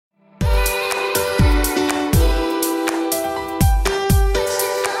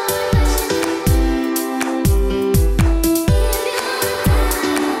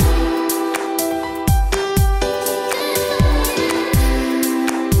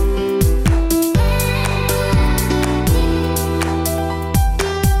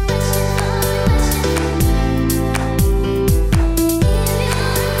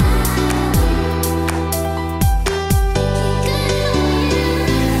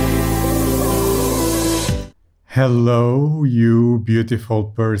Hello, you beautiful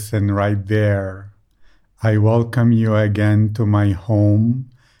person right there. I welcome you again to my home,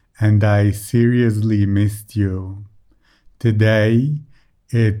 and I seriously missed you. Today,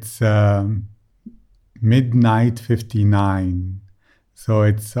 it's midnight 59, so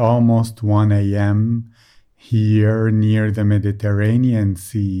it's almost 1 a.m. here near the Mediterranean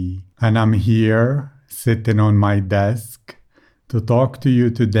Sea, and I'm here sitting on my desk to talk to you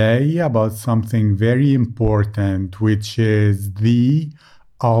today about something very important, which is the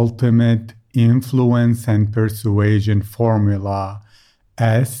ultimate influence and persuasion formula,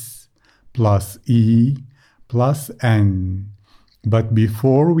 S plus E plus N. But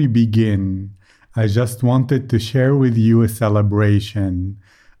before we begin, I just wanted to share with you a celebration.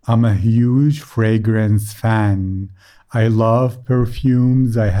 I'm a huge fragrance fan. I love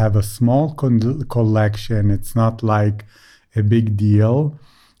perfumes. I have a small collection. It's not like a big deal.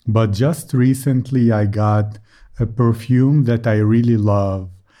 But just recently I got a perfume that I really love,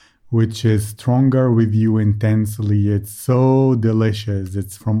 which is Stronger With You Intensely. It's so delicious.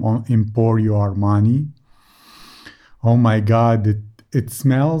 It's from Emporio Armani. Oh my God, it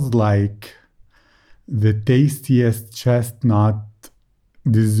smells like the tastiest chestnut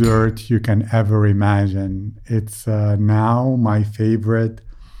dessert you can ever imagine. It's now my favorite,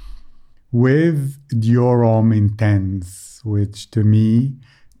 with Dior Homme Intense, which to me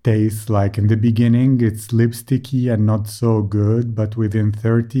tastes like, in the beginning it's lipsticky and not so good, but within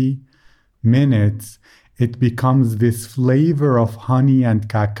 30 minutes it becomes this flavor of honey and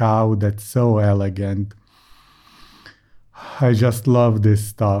cacao that's so elegant. I just love this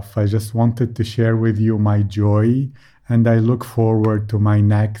stuff. I just wanted to share with you my joy, and I look forward to my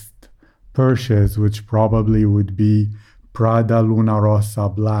next purchase, which probably would be Prada Luna Rossa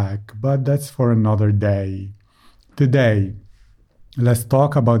Black, but that's for another day. Today, let's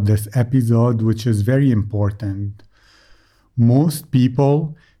talk about this episode, which is very important. Most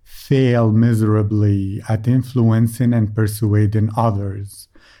people fail miserably at influencing and persuading others.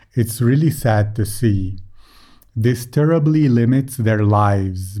 It's really sad to see. This terribly limits their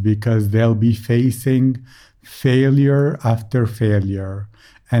lives because they'll be facing failure after failure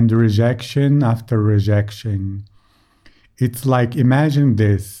and rejection after rejection. It's like, imagine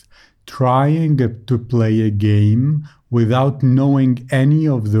this, trying to play a game without knowing any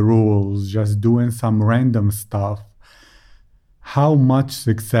of the rules, just doing some random stuff. How much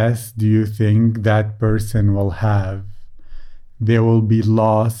success do you think that person will have? They will be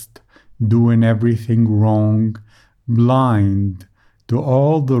lost, doing everything wrong, blind to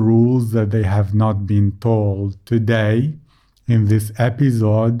all the rules that they have not been told. Today, in this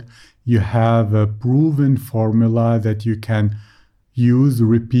episode, you have a proven formula that you can use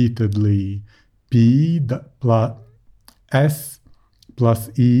repeatedly. S plus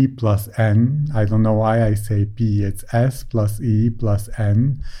E plus N. I don't know why I say P. It's S plus E plus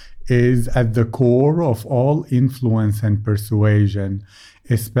N, is at the core of all influence and persuasion,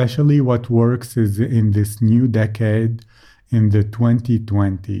 especially what works is in this new decade, in the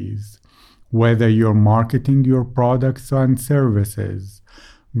 2020s. Whether you're marketing your products and services,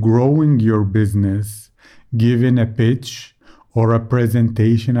 growing your business, giving a pitch or a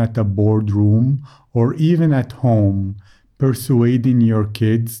presentation at a boardroom, or even at home, persuading your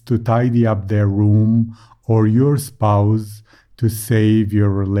kids to tidy up their room, or your spouse to save your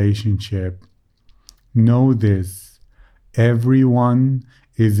relationship. Know this: everyone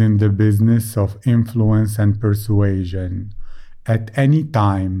is in the business of influence and persuasion. At any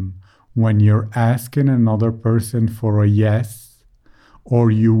time, when you're asking another person for a yes,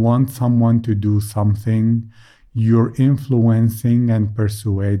 or you want someone to do something, you're influencing and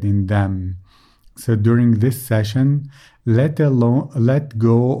persuading them. So during this session, let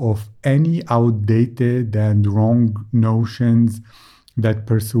go of any outdated and wrong notions that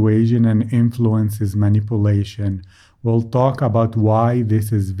persuasion and influence is manipulation. We'll talk about why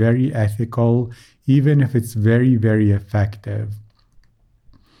this is very ethical, even if it's very, very effective.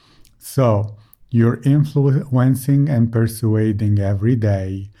 So, you're influencing and persuading every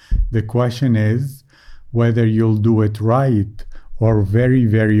day. The question is whether you'll do it right or very,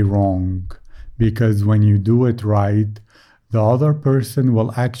 very wrong. Because when you do it right, the other person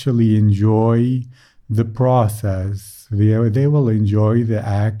will actually enjoy the process. They will enjoy the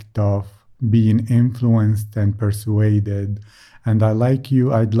act of being influenced and persuaded. And I'd like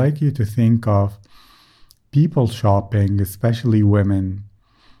you to think of people shopping, especially women.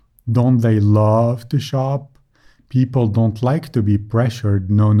 Don't they love to shop? People don't like to be pressured,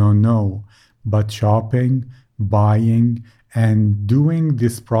 no. But shopping, buying, and doing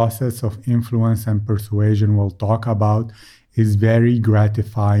this process of influence and persuasion we'll talk about is very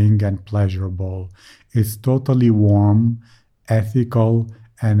gratifying and pleasurable. It's totally warm, ethical,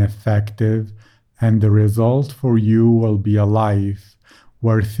 and effective, and the result for you will be a life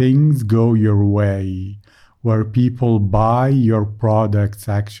where things go your way, where people buy your products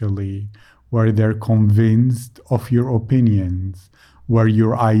actually, where they're convinced of your opinions, where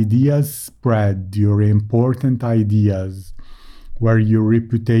your ideas spread, your important ideas, where your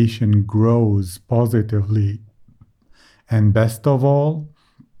reputation grows positively. And best of all,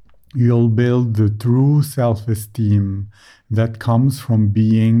 you'll build the true self-esteem that comes from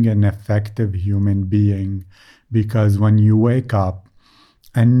being an effective human being. Because when you wake up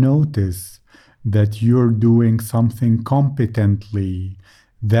and notice that you're doing something competently,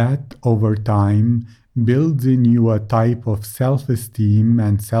 that over time builds in you a type of self-esteem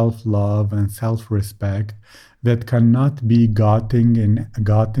and self-love and self-respect that cannot be gotten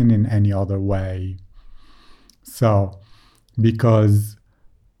in any other way. So, because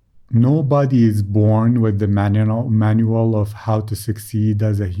nobody is born with the manual of how to succeed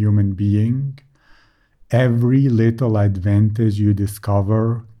as a human being, every little advantage you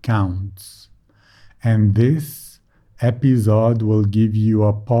discover counts. And this episode will give you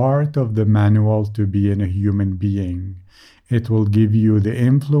a part of the manual to being a human being. It will give you the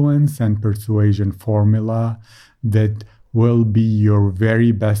influence and persuasion formula that will be your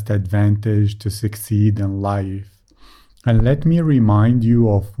very best advantage to succeed in life. And let me remind you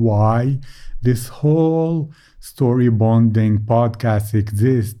of why this whole story bonding podcast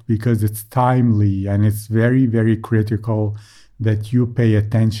exists, because it's timely and it's very, very critical that you pay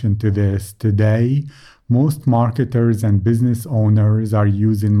attention to this. Today, most marketers and business owners are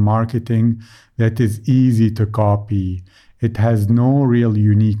using marketing that is easy to copy. It has no real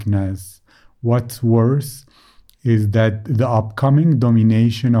uniqueness. What's worse is that the upcoming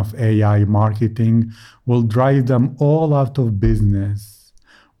domination of AI marketing will drive them all out of business.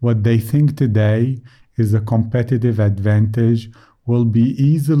 What they think today is a competitive advantage will be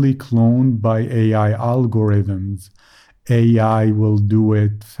easily cloned by AI algorithms. AI will do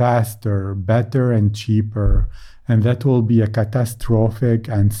it faster, better, and cheaper, and that will be a catastrophic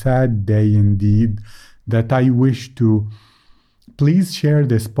and sad day indeed that I wish to. Please share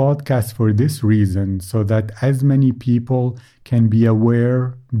this podcast for this reason, so that as many people can be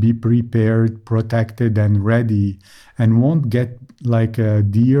aware, be prepared, protected, and ready, and won't get like a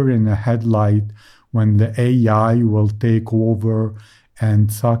deer in a headlight when the AI will take over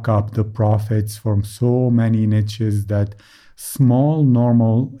and suck up the profits from so many niches that small,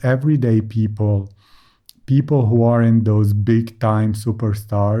 normal, everyday people who aren't those big-time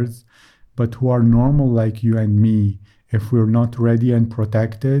superstars, but who are normal like you and me, if we're not ready and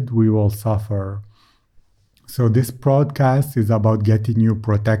protected, we will suffer. So this podcast is about getting you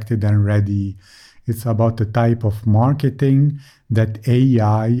protected and ready. It's about the type of marketing that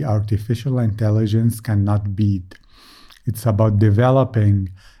AI, artificial intelligence, cannot beat. It's about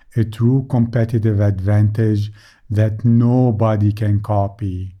developing a true competitive advantage that nobody can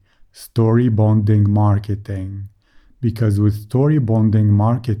copy. Story bonding marketing. Because with story bonding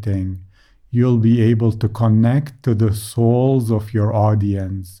marketing, you'll be able to connect to the souls of your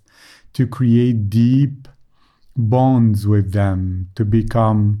audience, to create deep bonds with them, to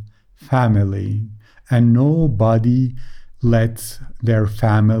become family. And nobody lets their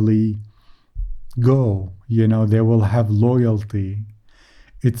family go. They will have loyalty.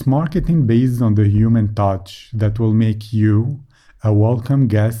 It's marketing based on the human touch that will make you a welcome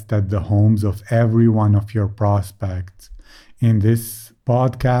guest at the homes of every one of your prospects. In this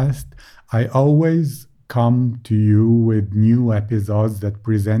podcast, I always come to you with new episodes that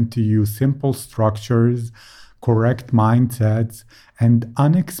present to you simple structures, correct mindsets, and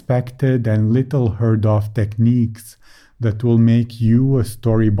unexpected and little heard of techniques that will make you a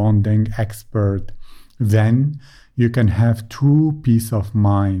story bonding expert. Then you can have true peace of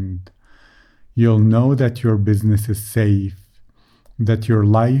mind. You'll know that your business is safe, that your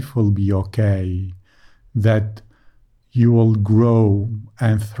life will be okay, that you will grow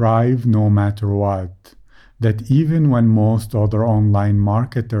and thrive no matter what. That even when most other online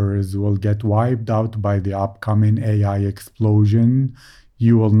marketers will get wiped out by the upcoming AI explosion,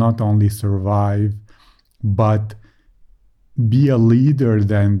 you will not only survive, but be a leader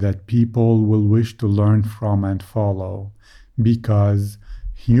then that people will wish to learn from and follow. Because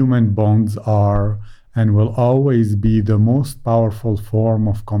human bonds are and will always be the most powerful form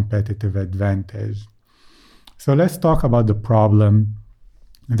of competitive advantage. So let's talk about the problem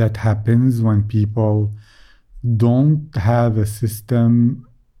that happens when people don't have a system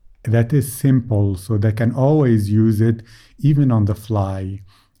that is simple, so they can always use it even on the fly,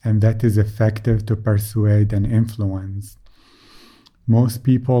 and that is effective to persuade and influence. Most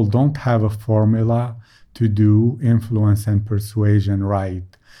people don't have a formula to do influence and persuasion right.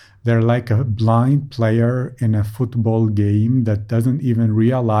 They're like a blind player in a football game that doesn't even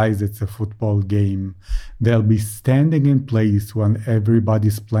realize it's a football game. They'll be standing in place when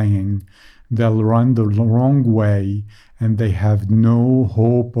everybody's playing. They'll run the wrong way and they have no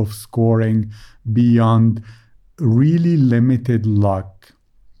hope of scoring beyond really limited luck.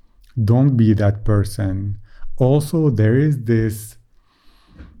 Don't be that person. Also, there is this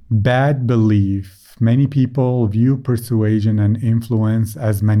bad belief. Many people view persuasion and influence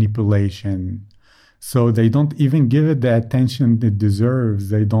as manipulation. So they don't even give it the attention it deserves.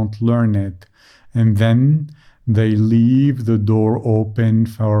 They don't learn it. And then they leave the door open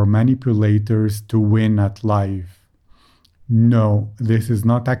for manipulators to win at life. No, this is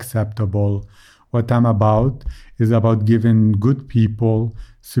not acceptable. What I'm about is about giving good people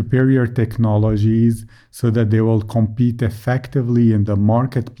superior technologies so that they will compete effectively in the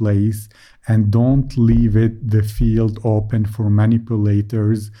marketplace and don't leave the field open for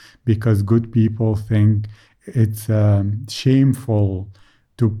manipulators because good people think it's shameful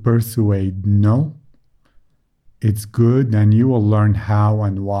to persuade. No, it's good and you will learn how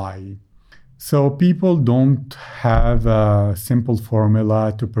and why. So people don't have a simple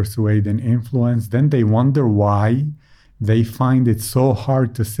formula to persuade and influence. Then they wonder why they find it so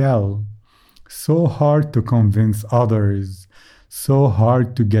hard to sell, so hard to convince others, so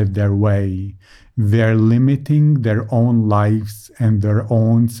hard to get their way. They're limiting their own lives and their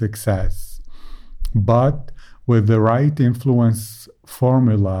own success. But with the right influence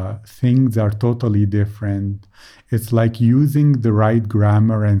formula, things are totally different. It's like using the right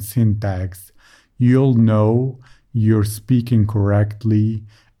grammar and syntax. You'll know you're speaking correctly,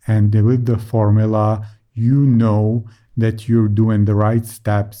 and with the formula, you know that you're doing the right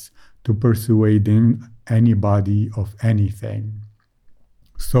steps to persuading anybody of anything.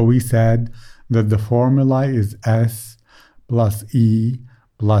 So we said that the formula is S plus E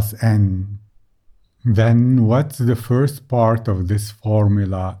plus N. Then what's the first part of this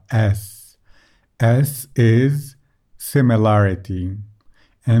formula, S? S is similarity.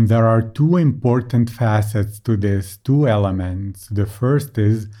 And there are two important facets to this, two elements. The first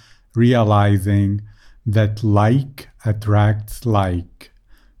is realizing that like attracts like.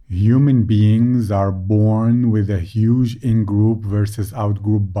 Human beings are born with a huge in-group versus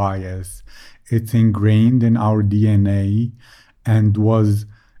out-group bias. It's ingrained in our DNA and was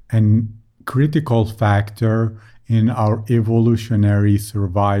a critical factor in our evolutionary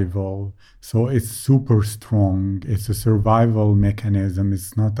survival. So it's super strong. It's a survival mechanism.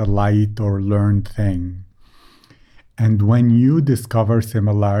 It's not a light or learned thing. And when you discover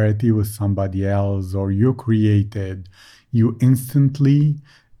similarity with somebody else or you created, you instantly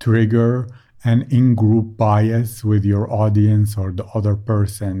trigger an in-group bias with your audience or the other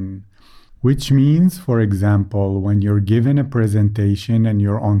person. Which means, for example, when you're given a presentation and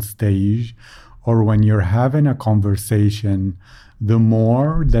you're on stage, or when you're having a conversation, the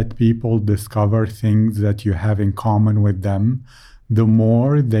more that people discover things that you have in common with them, the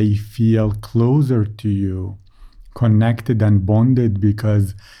more they feel closer to you, connected and bonded,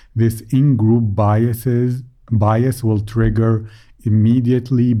 because this in-group bias will trigger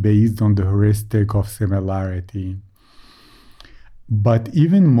immediately based on the heuristic of similarity. But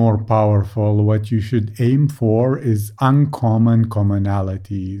even more powerful, what you should aim for is uncommon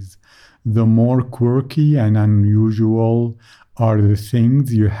commonalities. The more quirky and unusual are the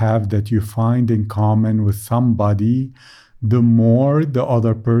things you have that you find in common with somebody, the more the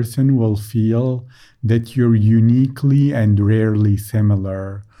other person will feel that you're uniquely and rarely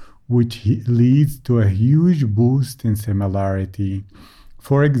similar, which leads to a huge boost in similarity.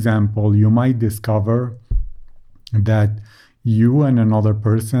 For example, you might discover that you and another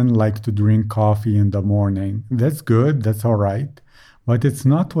person like to drink coffee in the morning. That's good, that's all right, but it's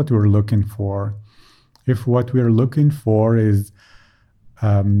not what we're looking for. If what we're looking for is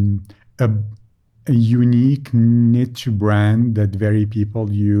a unique niche brand that very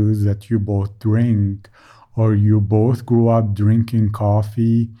people use, that you both drink, or you both grew up drinking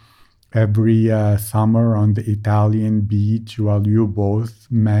coffee every summer on the Italian beach while you both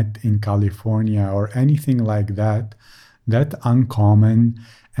met in California, or anything like that, that's uncommon,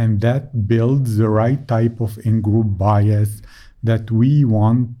 and that builds the right type of in-group bias that we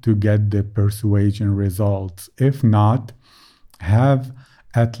want to get the persuasion results. If not, have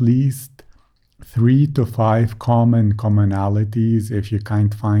at least 3 to 5 common commonalities if you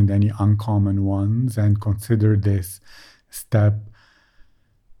can't find any uncommon ones, and consider this step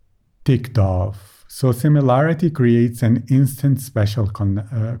ticked off. So similarity creates an instant special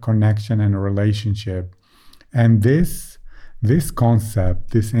connection and relationship. And this This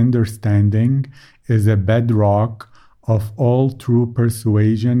concept, this understanding, is a bedrock of all true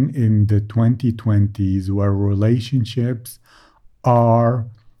persuasion in the 2020s, where relationships are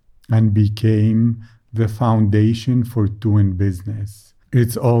and became the foundation for doing business.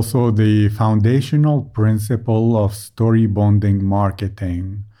 It's also the foundational principle of story bonding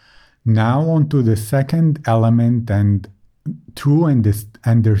marketing. Now on to the second element and true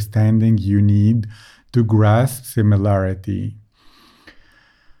understanding you need to grasp similarity.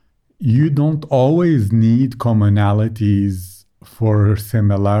 You don't always need commonalities for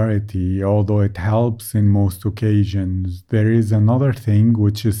similarity, although it helps in most occasions. There is another thing,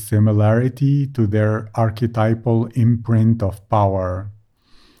 which is similarity to their archetypal imprint of power.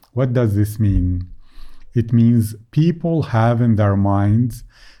 What does this mean? It means people have in their minds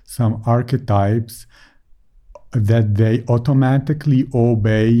some archetypes that they automatically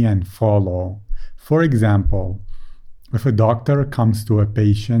obey and follow. For example, if a doctor comes to a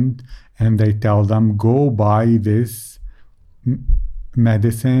patient and they tell them, go buy this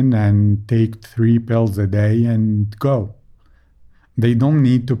medicine and take 3 pills a day and go. They don't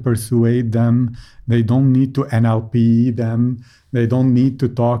need to persuade them. They don't need to NLP them. They don't need to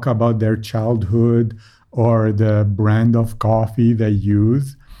talk about their childhood or the brand of coffee they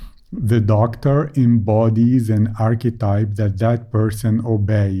use. The doctor embodies an archetype that that person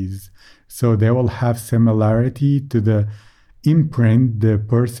obeys. So they will have similarity to the imprint the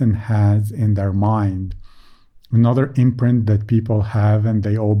person has in their mind. Another imprint that people have and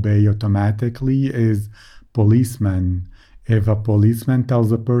they obey automatically is policemen. If a policeman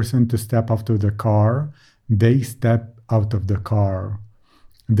tells a person to step out of the car, they step out of the car.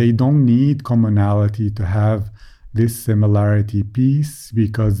 They don't need commonality to have this similarity piece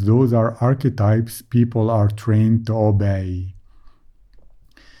because those are archetypes people are trained to obey.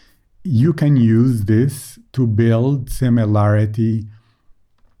 You can use this to build similarity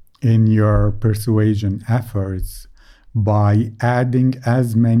in your persuasion efforts by adding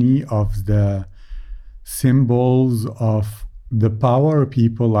as many of the symbols of the power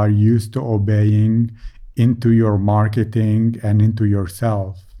people are used to obeying into your marketing and into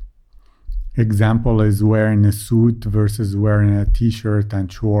yourself. Example is wearing a suit versus wearing a t-shirt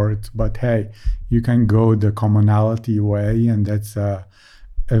and shorts. But hey, you can go the commonality way, and that's a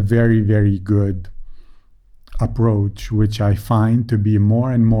very, very good approach, which I find to be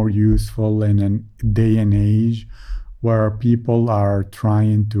more and more useful in a day and age where people are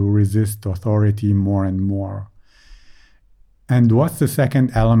trying to resist authority more and more. And what's the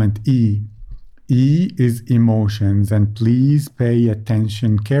second element? E. E is emotions, and please pay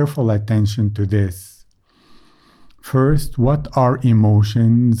attention, careful attention to this. First, what are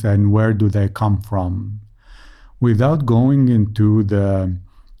emotions and where do they come from? Without going into the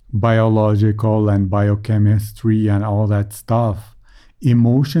biological and biochemistry and all that stuff,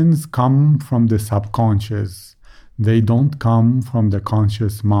 emotions come from the subconscious. They don't come from the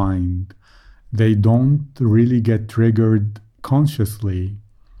conscious mind. They don't really get triggered consciously.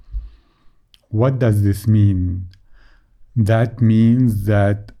 What does this mean? That means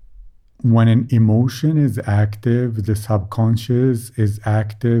that when an emotion is active, the subconscious is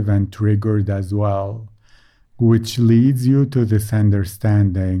active and triggered as well, which leads you to this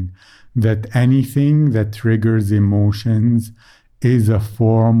understanding that anything that triggers emotions is a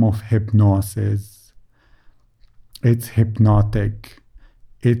form of hypnosis. It's hypnotic.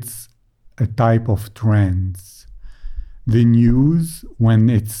 It's a type of trance. The news, when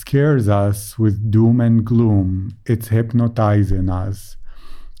it scares us with doom and gloom, it's hypnotizing us.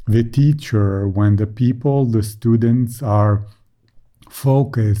 The teacher, when the students are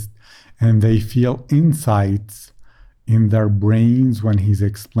focused and they feel insights in their brains when he's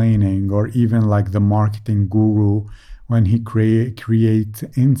explaining, or even like the marketing guru, when he creates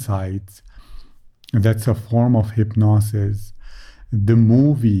insights, that's a form of hypnosis. The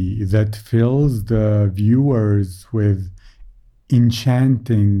movie that fills the viewers with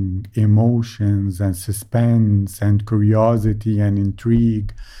enchanting emotions and suspense and curiosity and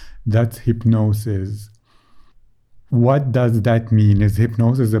intrigue, that's hypnosis. What does that mean? Is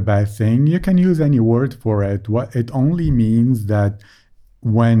hypnosis a bad thing? You can use any word for it. It only means that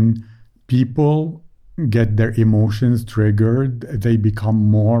when people get their emotions triggered, they become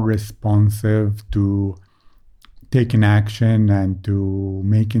more responsive to taking action and to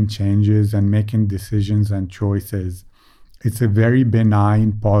making changes and making decisions and choices. It's a very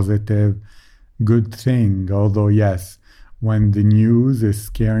benign, positive, good thing. Although, yes, when the news is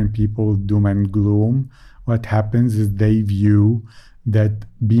scaring people doom and gloom, what happens is they view that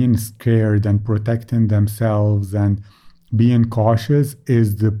being scared and protecting themselves and being cautious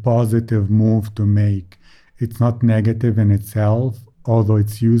is the positive move to make. It's not negative in itself, although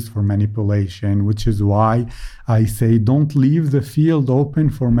it's used for manipulation, which is why I say don't leave the field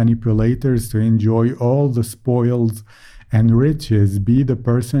open for manipulators to enjoy all the spoils and riches. Be the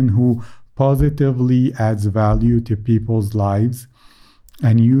person who positively adds value to people's lives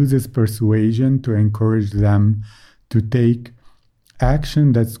and uses persuasion to encourage them to take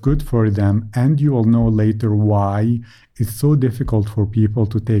action that's good for them. And you will know later why it's so difficult for people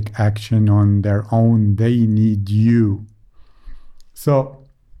to take action on their own. They need you. So,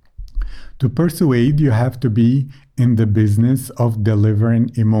 to persuade, you have to be in the business of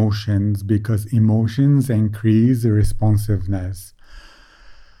delivering emotions, because emotions increase responsiveness.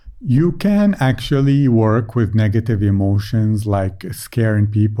 You can actually work with negative emotions like scaring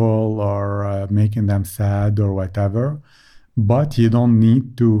people or making them sad or whatever, but you don't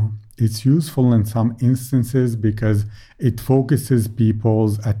need to. It's useful in some instances because it focuses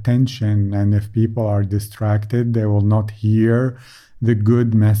people's attention, and if people are distracted, they will not hear the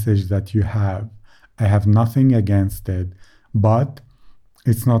good message that you have. I have nothing against it, but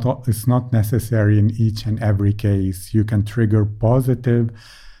it's not necessary in each and every case. You can trigger positive,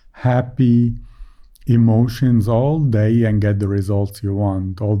 happy emotions all day and get the results you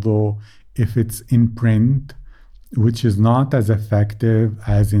want. Although if it's in print, which is not as effective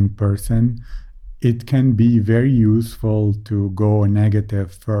as in person, it can be very useful to go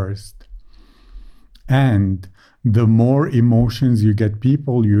negative first. And the more emotions you get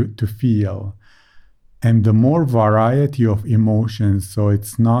people to feel, and the more variety of emotions, so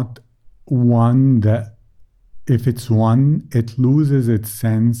it's not one that, if it's one, it loses it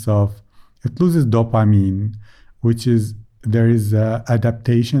loses dopamine, which is, there is an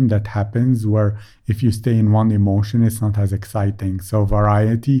adaptation that happens where if you stay in one emotion, it's not as exciting. So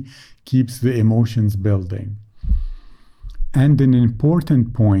variety keeps the emotions building. And an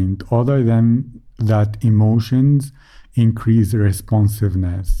important point, other than that, emotions increase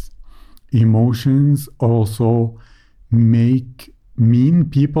responsiveness. Emotions also mean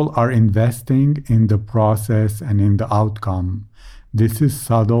people are investing in the process and in the outcome. This is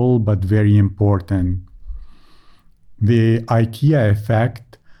subtle but very important. The IKEA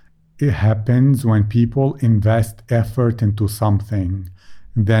effect, it happens when people invest effort into something.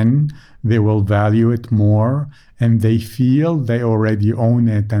 Then they will value it more and they feel they already own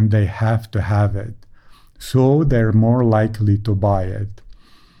it and they have to have it. So they're more likely to buy it.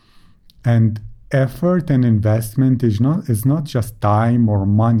 And effort and investment is not just time or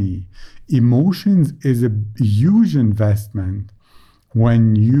money. Emotions is a huge investment.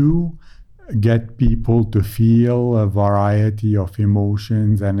 When you get people to feel a variety of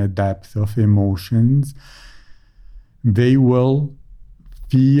emotions and a depth of emotions, they will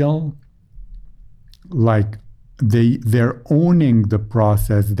feel like they're owning the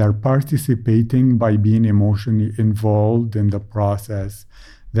process. They're participating by being emotionally involved in the process.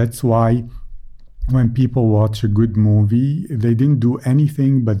 That's why when people watch a good movie, they didn't do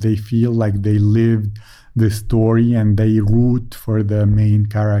anything, but they feel like they lived the story and they root for the main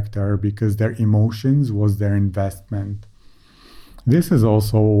character because their emotions was their investment. This is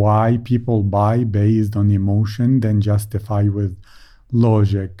also why people buy based on emotion than justify with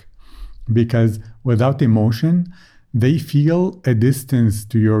logic. Because without emotion, they feel a distance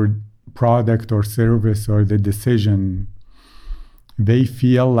to your product or service or the decision. They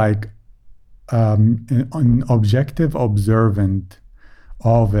feel like an objective observant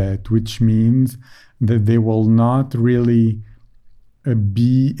of it, which means that they will not really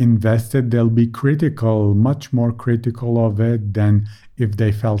be invested. They'll be critical, much more critical of it than if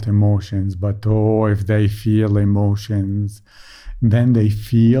they felt emotions. But if they feel emotions, then they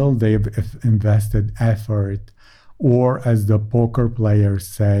feel they've invested effort. Or as the poker players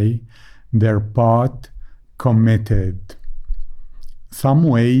say, they're pot committed. Some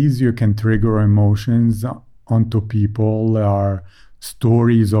ways you can trigger emotions onto people are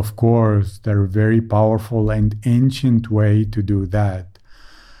stories, of course. They're a very powerful and ancient way to do that.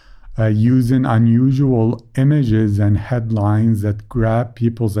 Using unusual images and headlines that grab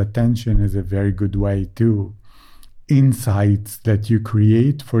people's attention is a very good way too. Insights that you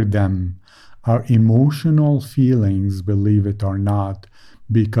create for them are emotional feelings, believe it or not,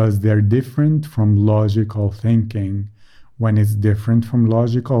 because they're different from logical thinking. When it's different from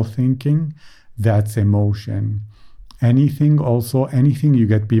logical thinking, that's emotion. Anything you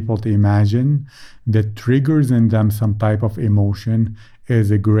get people to imagine that triggers in them some type of emotion is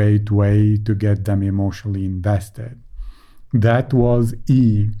a great way to get them emotionally invested. That was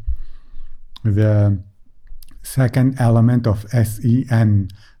E, the second element of SEN,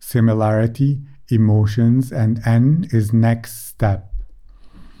 similarity, emotions, and N is next step.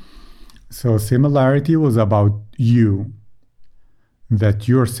 So similarity was about you, that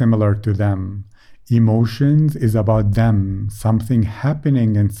you're similar to them. Emotions is about them, something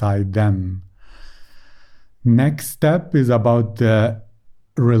happening inside them. Next step is about the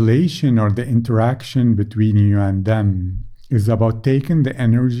relation or the interaction between you and them. Is about taking the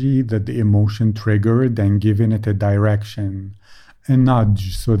energy that the emotion triggered and giving it a direction, a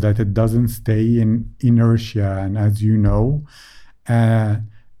nudge, so that it doesn't stay in inertia. And as you know, an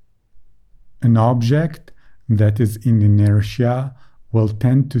object that is in inertia will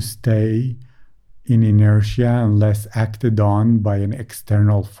tend to stay in inertia unless acted on by an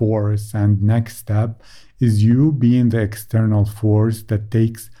external force. And next step is you being the external force that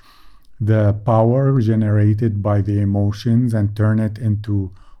takes the power generated by the emotions and turn it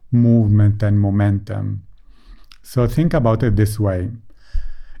into movement and momentum. So think about it this way.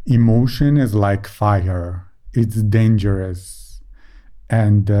 Emotion is like fire. It's dangerous.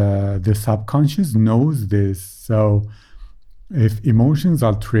 And the subconscious knows this. So if emotions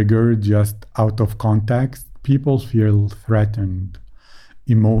are triggered just out of context, people feel threatened.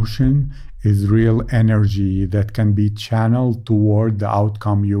 Emotion is real energy that can be channeled toward the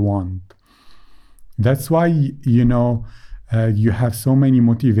outcome you want. That's why, you have so many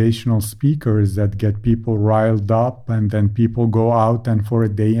motivational speakers that get people riled up, and then people go out and for a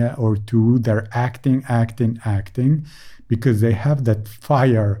day or two, they're acting, because they have that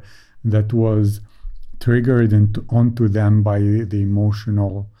fire that was triggered onto them by the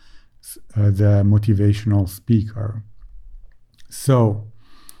motivational speaker. So,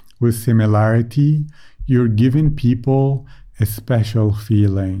 with similarity, you're giving people a special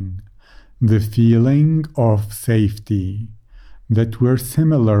feeling. The feeling of safety, that we're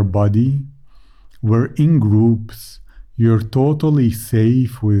similar, buddy. We're in groups. You're totally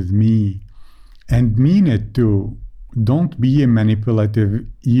safe with me. And mean it too. Don't be a manipulative,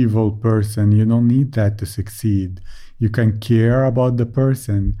 evil person. You don't need that to succeed. You can care about the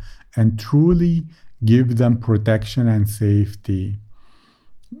person and truly give them protection and safety.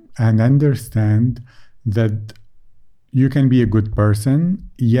 And understand that you can be a good person,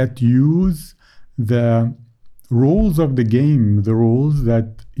 yet use the rules of the game, the rules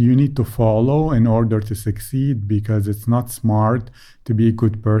that you need to follow in order to succeed, because it's not smart to be a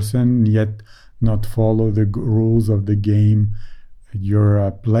good person, yet not follow the rules of the game you're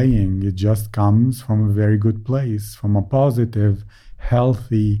playing. It just comes from a very good place, from a positive,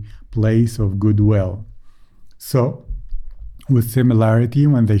 healthy place of goodwill. So, with similarity,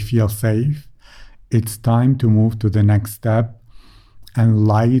 when they feel safe, it's time to move to the next step and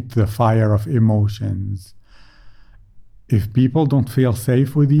light the fire of emotions. If people don't feel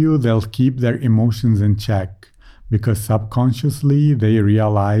safe with you, they'll keep their emotions in check, because subconsciously they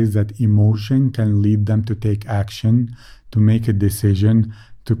realize that emotion can lead them to take action, to make a decision,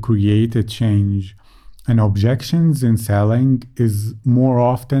 to create a change. And objections in selling is more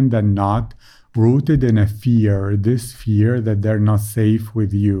often than not rooted in a fear, this fear that they're not safe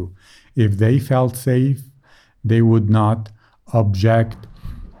with you. If they felt safe, they would not object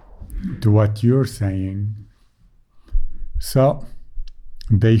to what you're saying. So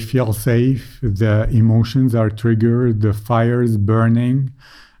they feel safe, the emotions are triggered, the fire is burning.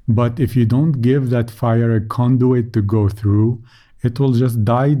 But if you don't give that fire a conduit to go through, it will just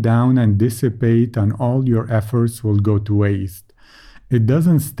die down and dissipate, and all your efforts will go to waste. It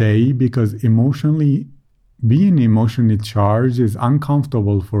doesn't stay because being emotionally charged is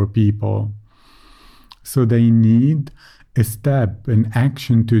uncomfortable for people. So they need a step, an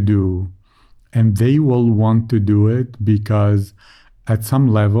action to do. And they will want to do it because at some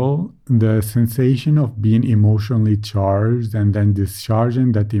level, the sensation of being emotionally charged and then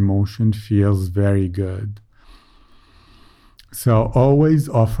discharging that emotion feels very good. So always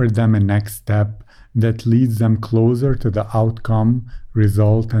offer them a next step that leads them closer to the outcome,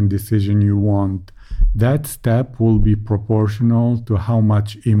 result, and decision you want. That step will be proportional to how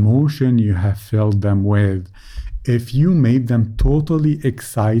much emotion you have filled them with. If you made them totally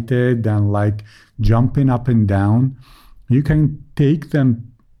excited and like jumping up and down, you can take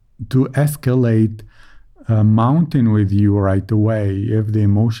them to escalate a mountain with you right away. If the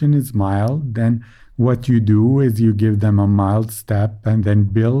emotion is mild, then what you do is you give them a mild step and then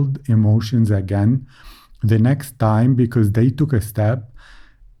build emotions again the next time, because they took a step,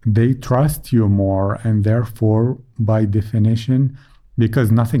 they trust you more, and therefore, by definition,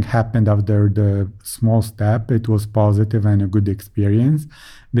 because nothing happened after the small step, it was positive and a good experience,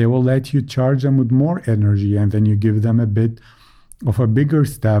 they will let you charge them with more energy, and then you give them a bit of a bigger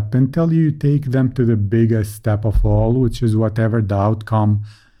step until you take them to the biggest step of all, which is whatever the outcome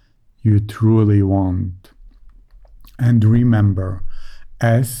you truly want. And remember,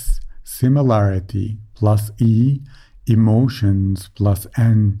 S similarity plus E, emotions plus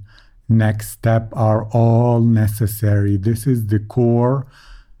N, next step are all necessary. This is the core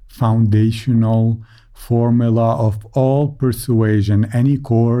foundational formula of all persuasion. Any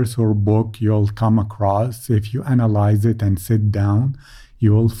course or book you'll come across, if you analyze it and sit down,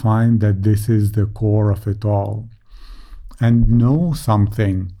 you will find that this is the core of it all. And know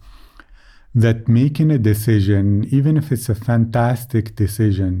something, that making a decision, even if it's a fantastic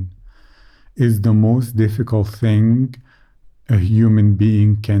decision, is the most difficult thing a human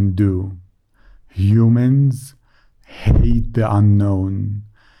being can do. Humans hate the unknown.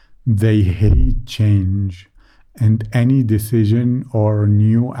 They hate change. And any decision or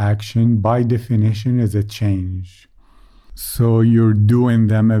new action, by definition, is a change. So you're doing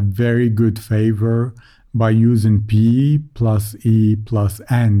them a very good favor by using P plus E plus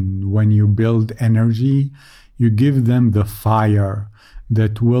N. When you build energy, you give them the fire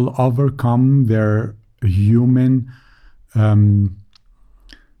that will overcome their human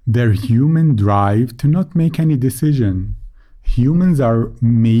drive to not make any decision. Humans are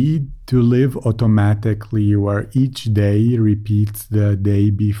made to live automatically, where each day repeats the day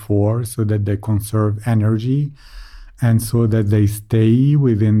before so that they conserve energy and so that they stay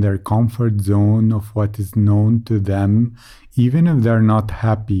within their comfort zone of what is known to them, even if they're not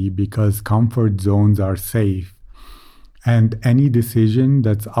happy, because comfort zones are safe. And any decision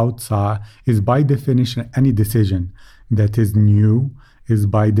that's outside is by definition, any decision that is new is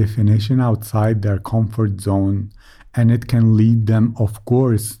by definition outside their comfort zone. And it can lead them, of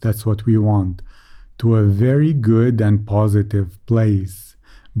course, that's what we want, to a very good and positive place.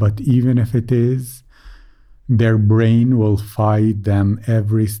 But even if it is, their brain will fight them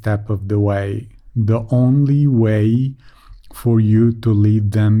every step of the way. The only way for you to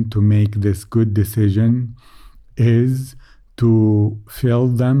lead them to make this good decision is to fill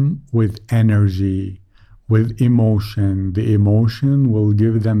them with energy, with emotion. The emotion will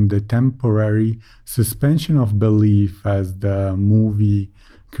give them the temporary suspension of belief, as the movie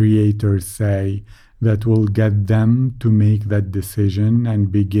creators say, that will get them to make that decision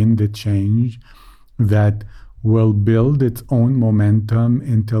and begin the change that will build its own momentum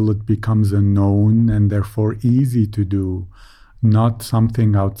until it becomes a known and therefore easy to do, not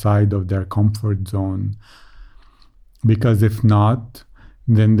something outside of their comfort zone. Because if not,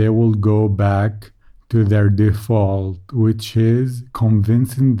 then they will go back to their default, which is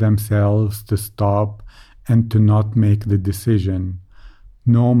convincing themselves to stop and to not make the decision,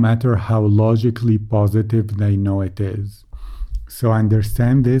 no matter how logically positive they know it is. So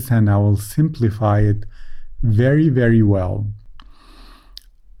understand this, and I will simplify it very, very well.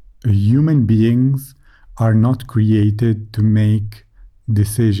 Human beings are not created to make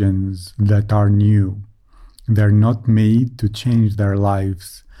decisions that are new. They're not made to change their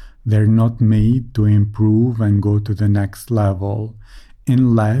lives. They're not made to improve and go to the next level,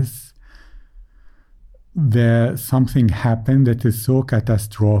 unless something happened that is so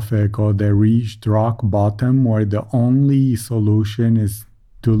catastrophic, or they reached rock bottom where the only solution is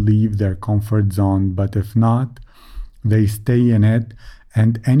to leave their comfort zone. But if not, they stay in it,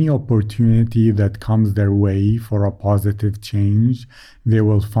 and any opportunity that comes their way for a positive change, they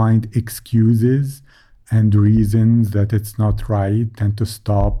will find excuses and reasons that it's not right and to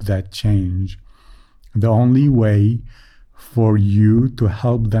stop that change. The only way for you to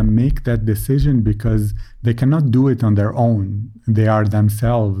help them make that decision, because they cannot do it on their own. They are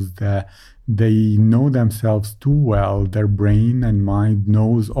themselves. They know themselves too well. Their brain and mind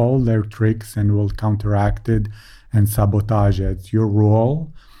knows all their tricks and will counteract it and sabotage it. Your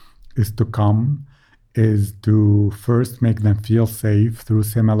role is to first make them feel safe through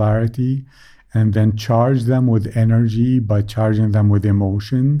similarity, and then charge them with energy by charging them with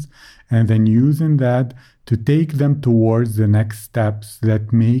emotions, and then using that to take them towards the next steps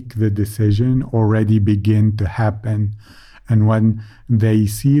that make the decision already begin to happen. And when they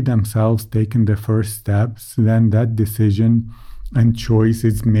see themselves taking the first steps, then that decision and choice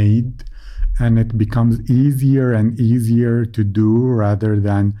is made, and it becomes easier and easier to do, rather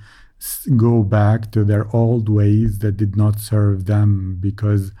than go back to their old ways that did not serve them,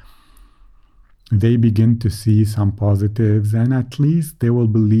 because they begin to see some positives, and at least they will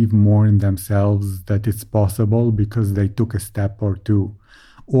believe more in themselves that it's possible because they took a step or two,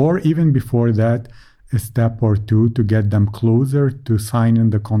 or even before that, a step or two to get them closer to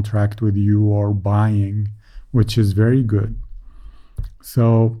signing the contract with you or buying, which is very good.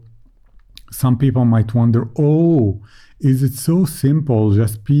 So some people might wonder, is it so simple,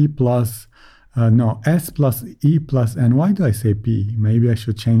 just P plus S plus E plus N? Why do I say P? Maybe I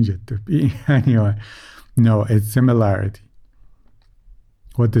should change it to P. Anyway, no, it's similarity.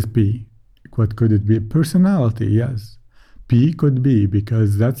 What is P? what could it be? Personality, yes. P could be,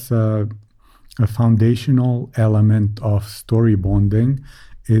 because that's a foundational element of story bonding,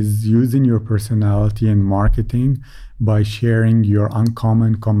 is using your personality in marketing by sharing your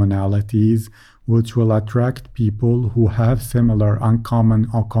uncommon commonalities, which will attract people who have similar uncommon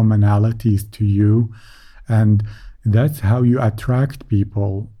or commonalities to you. And that's how you attract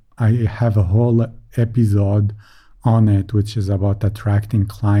people. I have a whole episode on it, which is about attracting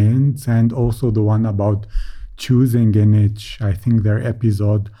clients, and also the one about choosing a niche. I think they're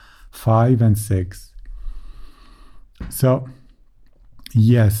episode 5 and 6. So,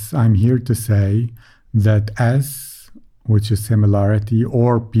 yes, I'm here to say that S, which is similarity,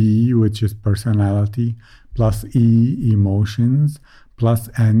 or P, which is personality, plus E, emotions, plus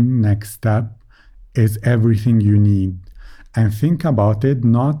N, next step, is everything you need. And think about it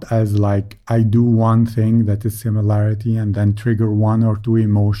not as like I do one thing that is similarity and then trigger 1 or 2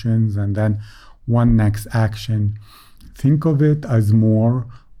 emotions and then one next action. Think of it as more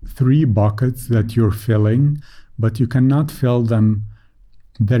 3 buckets that you're filling, but you cannot fill them.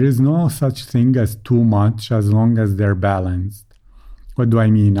 There is no such thing as too much as long as they're balanced. What do I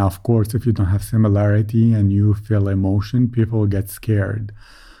mean? Of course, if you don't have similarity and you feel emotion, people get scared.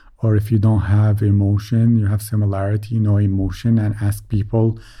 Or if you don't have emotion, you have similarity, no emotion, and ask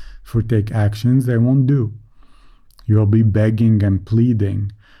people for take actions, they won't do. You'll be begging and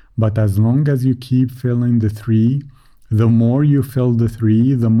pleading. But as long as you keep filling the 3, the more you fill the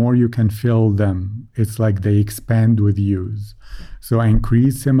 3, the more you can fill them. It's like they expand with use. So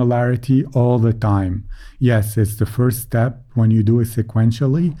increase similarity all the time. Yes, it's the first step when you do it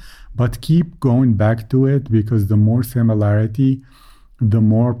sequentially, but keep going back to it, because the more similarity, the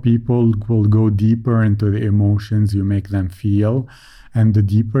more people will go deeper into the emotions you make them feel. And the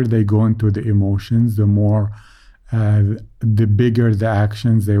deeper they go into the emotions, the more, the bigger the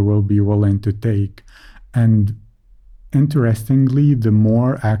actions they will be willing to take. And interestingly, the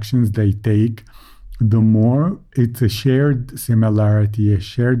more actions they take, the more it's a shared similarity, a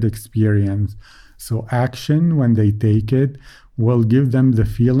shared experience. So action, when they take it, will give them the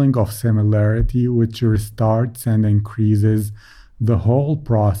feeling of similarity, which restarts and increases the whole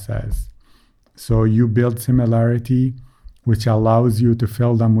process. So you build similarity, which allows you to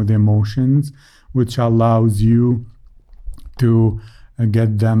fill them with emotions, which allows you to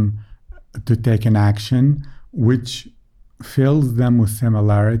get them to take an action, which fills them with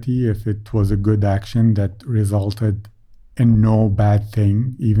similarity if it was a good action that resulted in no bad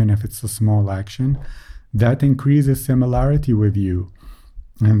thing, even if it's a small action. That increases similarity with you.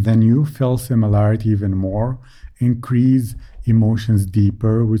 And then you fill similarity even more, increase emotions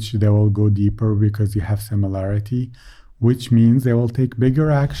deeper, which they will go deeper because you have similarity, which means they will take bigger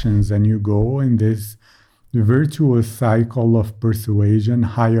actions, and you go in this virtuous cycle of persuasion,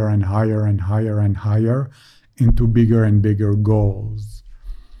 higher and higher and higher and higher, into bigger and bigger goals.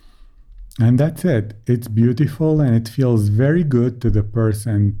 And that's it. It's beautiful and it feels very good to the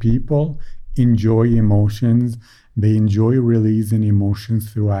person. People enjoy emotions. They enjoy releasing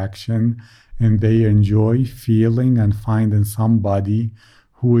emotions through action, and they enjoy feeling and finding somebody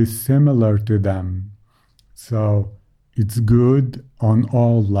who is similar to them. So it's good on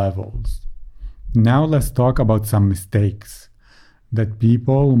all levels. Now let's talk about some mistakes that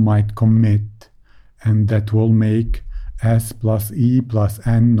people might commit and that will make S plus E plus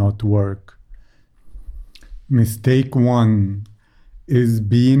N not work. Mistake 1 is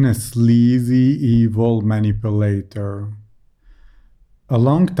being a sleazy, evil manipulator. A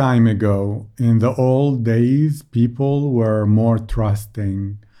long time ago, in the old days, people were more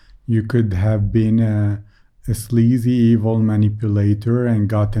trusting. You could have been a sleazy, evil manipulator and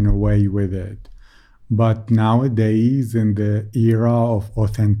gotten away with it. But nowadays, in the era of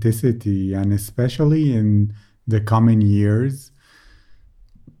authenticity, and especially in the coming years,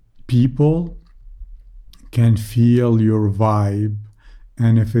 people can feel your vibe.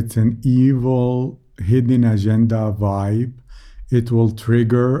 And if it's an evil, hidden agenda vibe, it will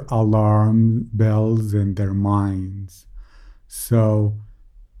trigger alarm bells in their minds. So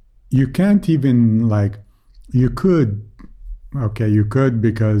you can't even you could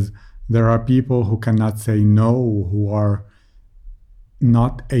because there are people who cannot say no, who are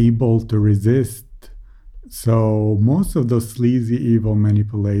not able to resist. So most of those sleazy, evil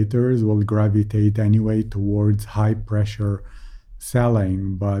manipulators will gravitate anyway towards high pressure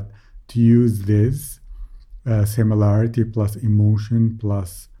selling. But to use this, similarity plus emotion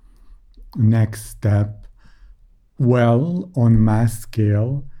plus next step, well, on mass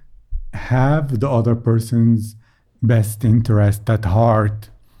scale, have the other person's best interest at heart.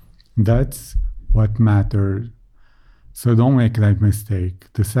 That's what matters. So don't make that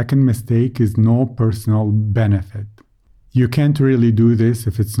mistake. The second mistake is no personal benefit. You can't really do this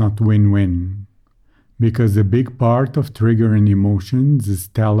if it's not win-win, because a big part of triggering emotions is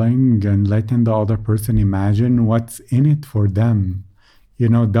telling and letting the other person imagine what's in it for them.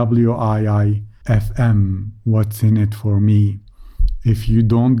 WIIFM, what's in it for me. If you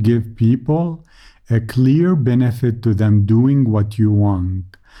don't give people a clear benefit to them doing what you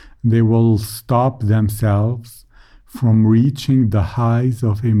want, they will stop themselves from reaching the highs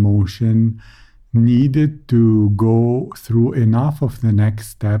of emotion needed to go through enough of the next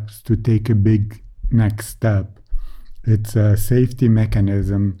steps to take a big next step. It's a safety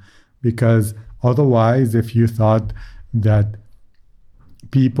mechanism, because otherwise, if you thought that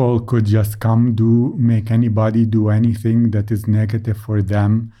people could just make anybody do anything that is negative for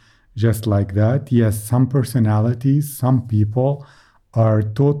them just like that, yes, some personalities, some people are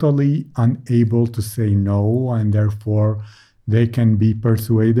totally unable to say no, and therefore they can be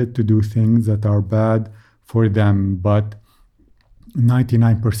persuaded to do things that are bad for them. But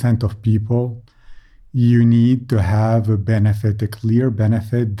 99% of people, you need to have a benefit, a clear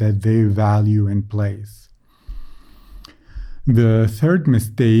benefit that they value in place. The third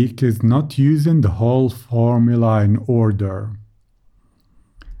mistake is not using the whole formula in order.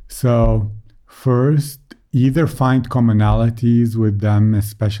 So first, either find commonalities with them,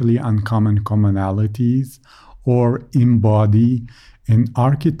 especially uncommon commonalities, or embody an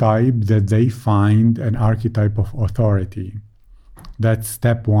archetype that they find an archetype of authority. That's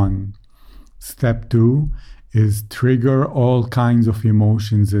step one. Step two is trigger all kinds of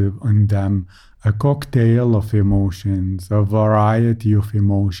emotions in them, a cocktail of emotions, a variety of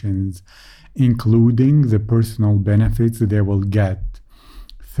emotions, including the personal benefits they will get.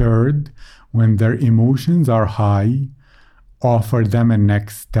 Third, when their emotions are high, offer them a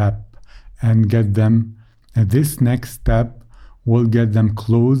next step and get them. This next step will get them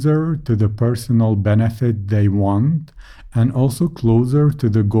closer to the personal benefit they want, and also closer to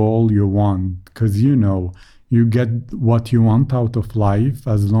the goal you want. Because you get what you want out of life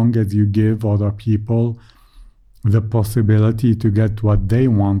as long as you give other people the possibility to get what they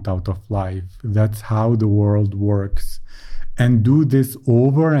want out of life. That's how the world works. And do this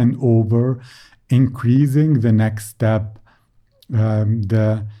over and over, increasing the next step,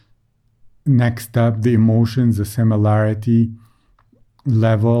 the emotions, the similarity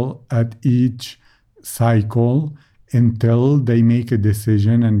level at each cycle until they make a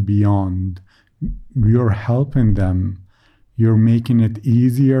decision and beyond. You're helping them. You're making it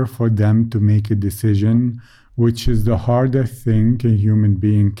easier for them to make a decision, which is the hardest thing a human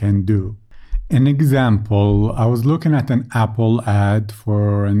being can do. An example, I was looking at an Apple ad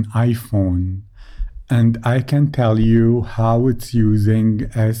for an iPhone, and I can tell you how it's using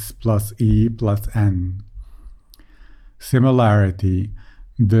S plus E plus N. Similarity.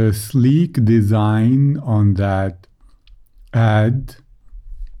 The sleek design on that ad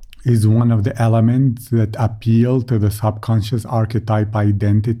is one of the elements that appeal to the subconscious archetype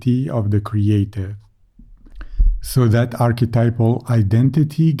identity of the creative. So that archetypal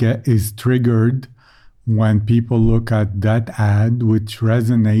identity is triggered when people look at that ad, which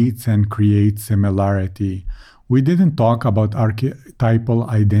resonates and creates similarity. We didn't talk about archetypal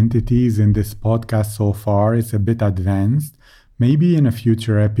identities in this podcast so far. It's a bit advanced. Maybe in a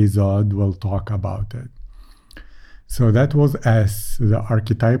future episode, we'll talk about it. So that was S, the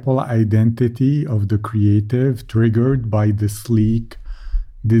archetypal identity of the creative triggered by the sleek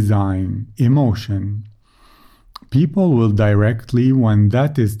design. Emotion. People will directly, when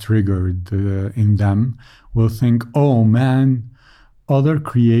that is triggered in them, will think, oh man, other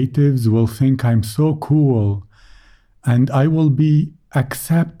creatives will think I'm so cool and I will be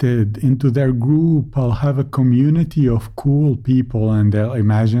accepted into their group. I'll have a community of cool people, and they'll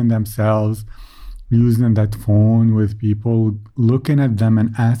imagine themselves using that phone with people, looking at them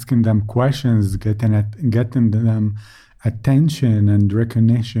and asking them questions, getting them attention and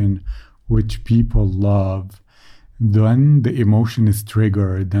recognition, which people love. Then the emotion is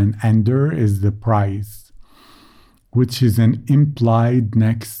triggered, and enter is the price, which is an implied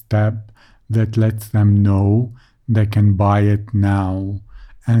next step that lets them know they can buy it now.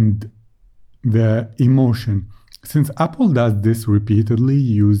 And the emotion, since Apple does this repeatedly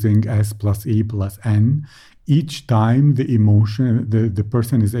using S plus E plus N, each time the emotion, the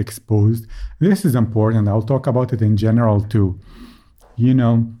person is exposed, this is important. I'll talk about it in general too.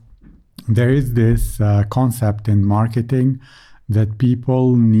 There is this concept in marketing that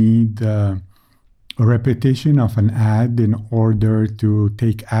people need a repetition of an ad in order to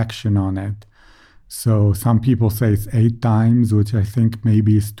take action on it. So some people say it's 8 times, which I think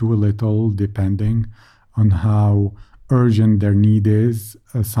maybe is too little, depending on how urgent their need is.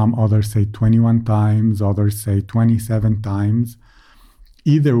 Some others say 21 times, others say 27 times.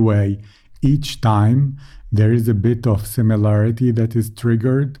 Either way, each time there is a bit of similarity that is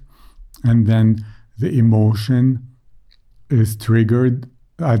triggered, and then the emotion is triggered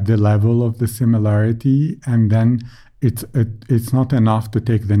at the level of the similarity, and then it's not enough to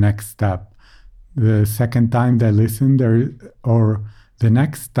take the next step. The second time they listen, or the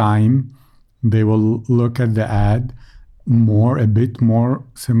next time they will look at the ad, a bit more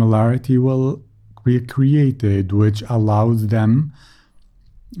similarity will be created, which allows them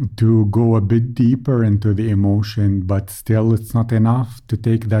to go a bit deeper into the emotion, but still it's not enough to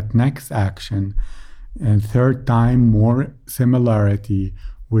take that next action. And third time, more similarity,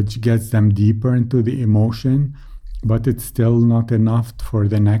 which gets them deeper into the emotion, but it's still not enough for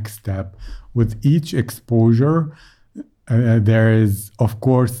the next step. With each exposure, there is, of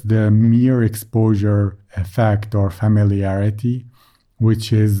course, the mere exposure effect or familiarity,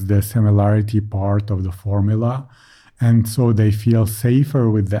 which is the similarity part of the formula. And so they feel safer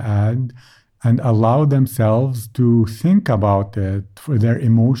with the ad and allow themselves to think about it, for their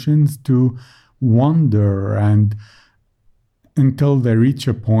emotions to wander, and until they reach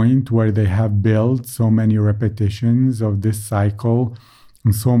a point where they have built so many repetitions of this cycle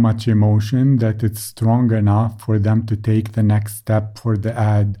and so much emotion that it's strong enough for them to take the next step for the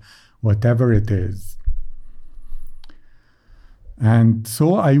ad, whatever it is. And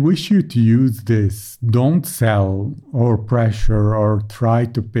so I wish you to use this. Don't sell or pressure or try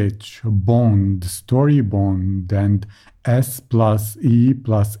to pitch. Bond, story bond, and S plus E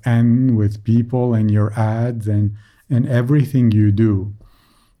plus N with people in your ads and everything you do.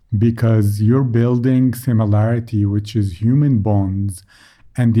 Because you're building similarity, which is human bonds,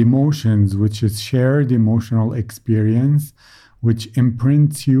 and emotions, which is shared emotional experience, which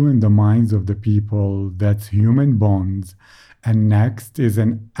imprints you in the minds of the people. That's human bonds. And next is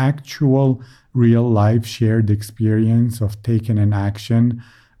an actual real life shared experience of taking an action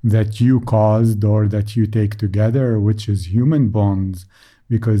that you caused or that you take together, which is human bonds,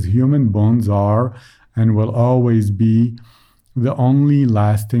 because human bonds are and will always be the only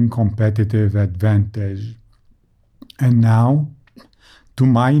lasting competitive advantage. And now to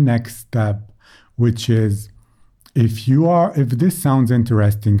my next step, which is if this sounds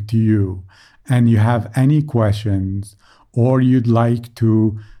interesting to you and you have any questions, or you'd like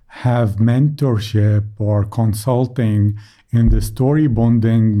to have mentorship or consulting in the story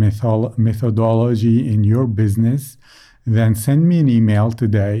bonding methodology in your business, then send me an email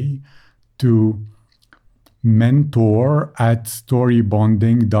today to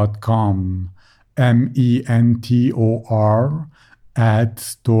mentor@storybonding.com,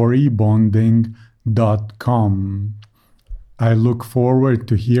 mentor@storybonding.com. I look forward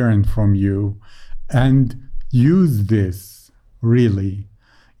to hearing from you, and use this, really.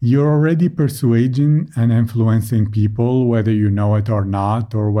 You're already persuading and influencing people, whether you know it or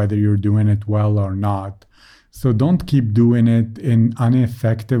not, or whether you're doing it well or not. So don't keep doing it in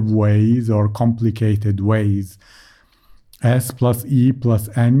ineffective ways or complicated ways. S plus E plus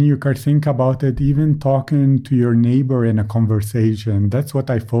N, you can think about it even talking to your neighbor in a conversation. That's what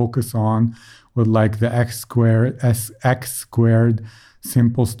I focus on with like the X squared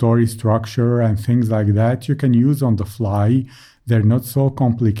simple story structure and things like that. You can use on the fly. They're not so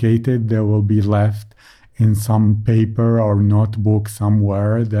complicated. They will be left in some paper or notebook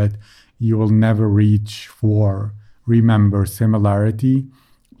somewhere that you will never reach for. Remember, similarity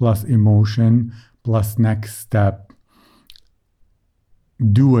plus emotion plus next step.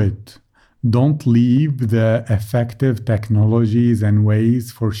 Do it. Don't leave the effective technologies and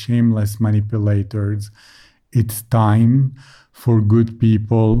ways for shameless manipulators. It's time for good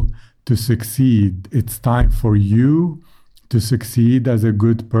people to succeed. It's time for you to succeed as a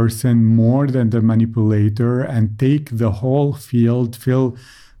good person more than the manipulator, and take the whole field, fill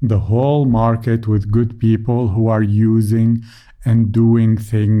the whole market with good people who are using and doing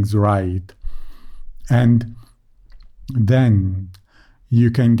things right. And then you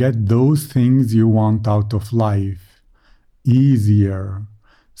can get those things you want out of life easier,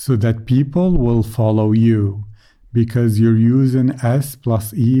 so that people will follow you, because you're using S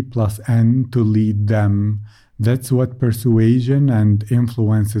plus E plus N to lead them. That's what persuasion and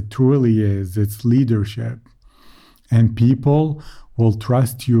influence truly is. It's leadership. And people will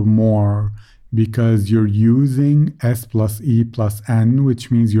trust you more because you're using S plus E plus N,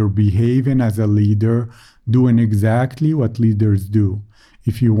 which means you're behaving as a leader, doing exactly what leaders do.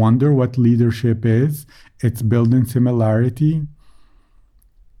 If you wonder what leadership is, it's building similarity,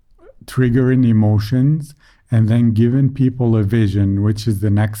 triggering emotions, and then giving people a vision, which is the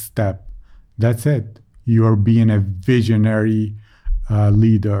next step. That's it. You're being a visionary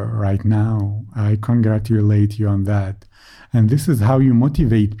leader right now. I congratulate you on that. And this is how you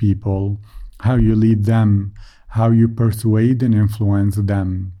motivate people, how you lead them, how you persuade and influence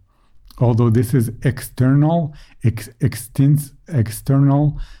them. Although this is external,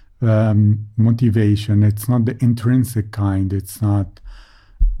 external motivation. It's not the intrinsic kind. It's not,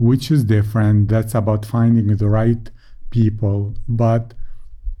 which is different. That's about finding the right people, but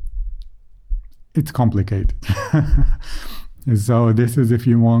it's complicated. So this is if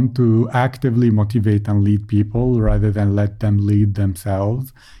you want to actively motivate and lead people rather than let them lead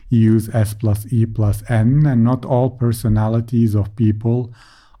themselves. Use S plus E plus N, and not all personalities of people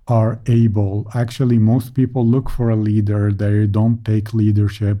are able. Actually, most people look for a leader. They don't take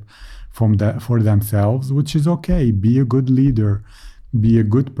leadership for themselves, which is okay. Be a good leader. Be a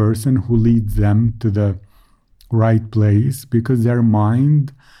good person who leads them to the right place, because their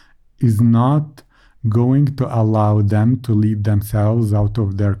mind is not going to allow them to lead themselves out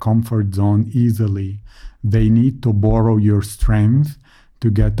of their comfort zone easily. They need to borrow your strength to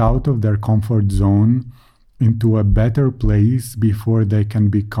get out of their comfort zone into a better place before they can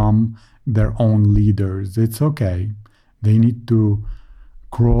become their own leaders. It's okay. They need to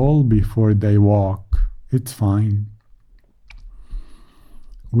crawl before they walk. It's fine.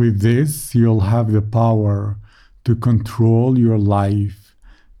 With this, you'll have the power to control your life,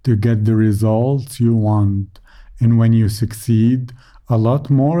 to get the results you want. And when you succeed, a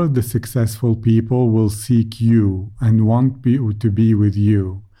lot more of the successful people will seek you and want to be with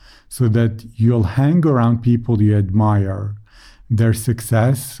you, so that you'll hang around people you admire. Their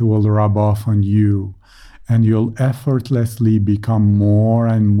success will rub off on you, and you'll effortlessly become more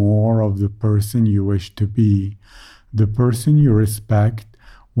and more of the person you wish to be, the person you respect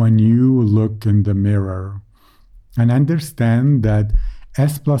when you look in the mirror. And understand that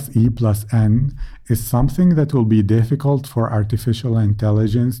S plus E plus N is something that will be difficult for artificial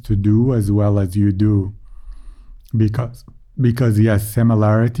intelligence to do as well as you do. Because yes,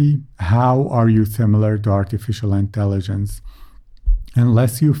 similarity, how are you similar to artificial intelligence?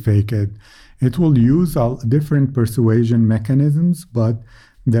 Unless you fake it. It will use all different persuasion mechanisms, but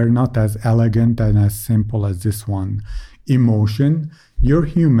they're not as elegant and as simple as this one. Emotion, your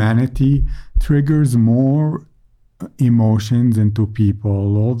humanity triggers more emotions into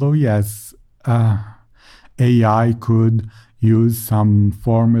people. Although yes, AI could use some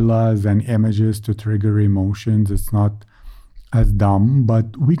formulas and images to trigger emotions. It's not as dumb,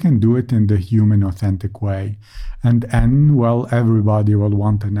 but we can do it in the human authentic way. And N, well, everybody will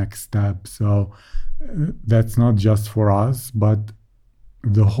want the next step. So that's not just for us, but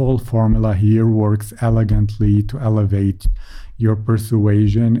the whole formula here works elegantly to elevate your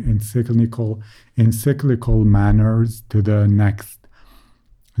persuasion in cyclical manners to the next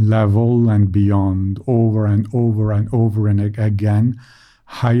level and beyond, over and over and over and again,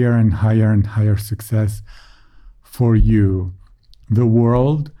 higher and higher and higher success for you. The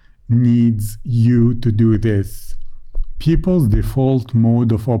world needs you to do this. People's default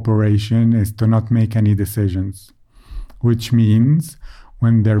mode of operation is to not make any decisions, which means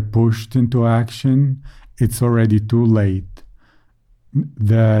when they're pushed into action, it's already too late.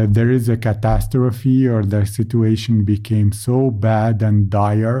 There is a catastrophe, or their situation became so bad and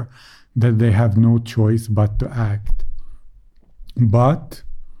dire that they have no choice but to act. But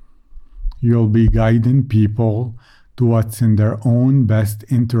you'll be guiding people to what's in their own best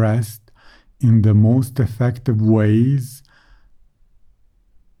interest in the most effective ways,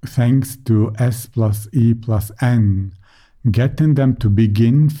 thanks to S plus E plus N, getting them to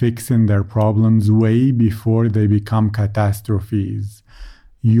begin fixing their problems way before they become catastrophes.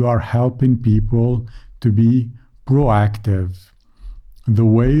 You are helping people to be proactive. The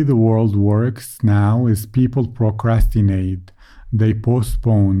way the world works now is people procrastinate, they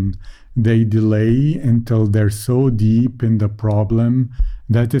postpone, they delay until they're so deep in the problem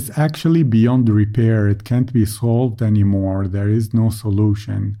that it's actually beyond repair. It can't be solved anymore. There is no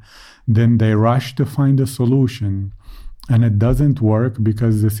solution. Then they rush to find a solution, and it doesn't work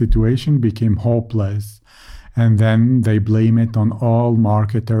because the situation became hopeless. And then they blame it on all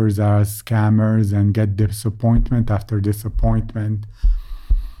marketers as scammers and get disappointment after disappointment.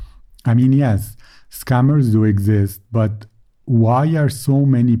 I mean, yes, scammers do exist, but why are so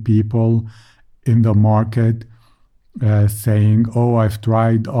many people in the market saying, oh, I've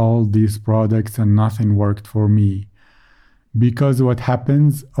tried all these products and nothing worked for me? Because what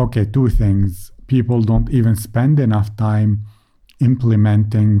happens, okay, two things. People don't even spend enough time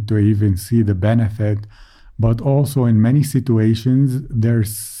implementing to even see the benefit. But also in many situations,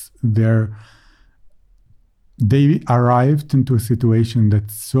 they arrived into a situation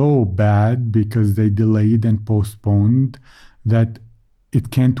that's so bad because they delayed and postponed that it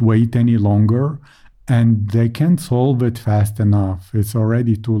can't wait any longer, and they can't solve it fast enough. It's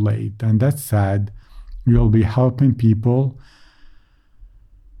already too late, and that's sad. You'll be helping people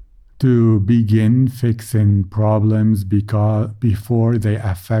to begin fixing problems before they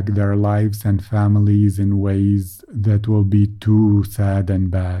affect their lives and families in ways that will be too sad and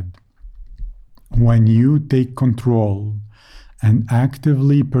bad. When you take control and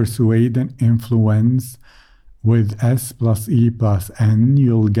actively persuade and influence with S plus E plus N,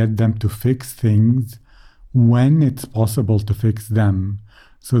 you'll get them to fix things when it's possible to fix them,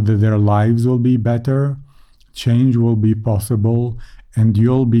 so that their lives will be better, change will be possible, and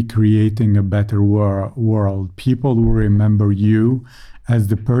you'll be creating a better world. People will remember you as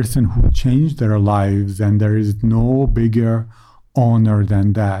the person who changed their lives, and there is no bigger honor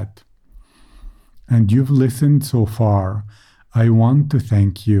than that. And you've listened so far. I want to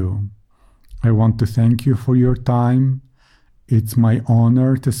thank you. I want to thank you for your time. It's my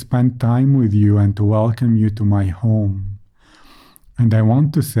honor to spend time with you and to welcome you to my home. And I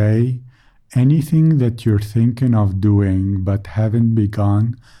want to say, anything that you're thinking of doing but haven't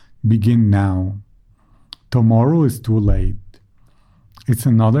begun, begin now. Tomorrow is too late. It's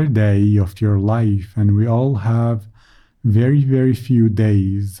another day of your life, and we all have very, very few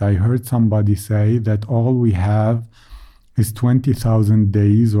days. I heard somebody say that all we have is 20,000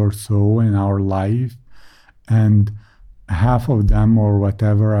 days or so in our life, and half of them or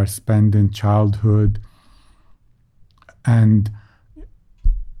whatever are spent in childhood and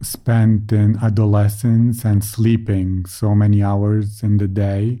spent in adolescence and sleeping so many hours in the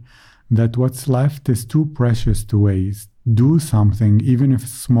day that what's left is too precious to waste. Do something, even if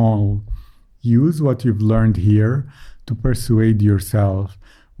small. Use what you've learned here to persuade yourself,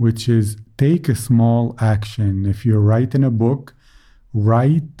 which is take a small action. If you're writing a book,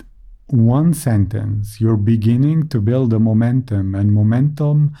 write one sentence. You're beginning to build a momentum, and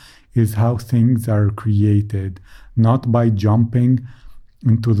momentum is how things are created, not by jumping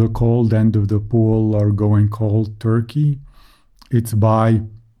into the cold end of the pool or going cold turkey. It's by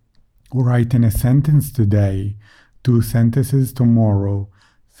writing a sentence today, 2 sentences tomorrow,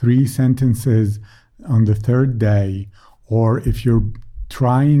 3 sentences on the 3rd day. Or if you're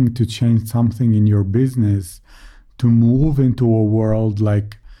trying to change something in your business, to move into a world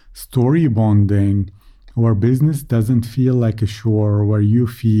like story bonding, where business doesn't feel like a chore, where you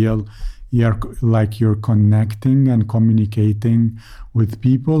feel you're connecting and communicating with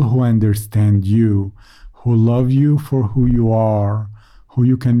people who understand you, who love you for who you are, who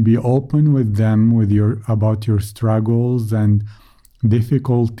you can be open with them about your struggles and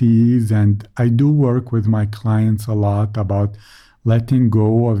difficulties. And I do work with my clients a lot about letting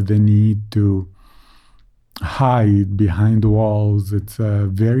go of the need to hide behind walls. It's a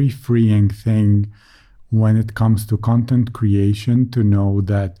very freeing thing when it comes to content creation to know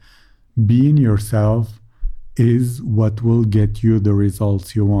that being yourself is what will get you the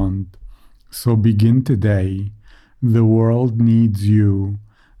results you want. So begin today. The world needs you.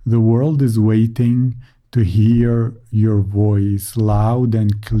 The world is waiting to hear your voice loud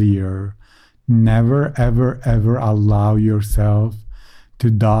and clear. Never, ever, ever allow yourself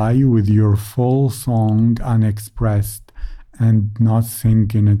to die with your full song unexpressed and not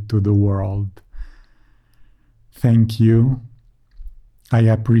singing it to the world. Thank you. I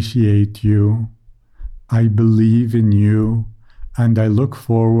appreciate you. I believe in you, and I look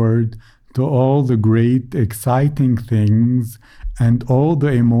forward to all the great, exciting things and all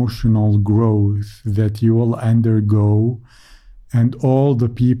the emotional growth that you will undergo, and all the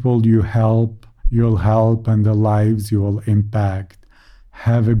people you'll help, and the lives you will impact.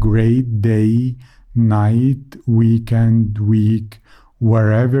 Have a great day, night, weekend, week,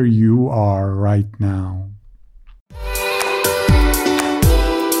 wherever you are right now.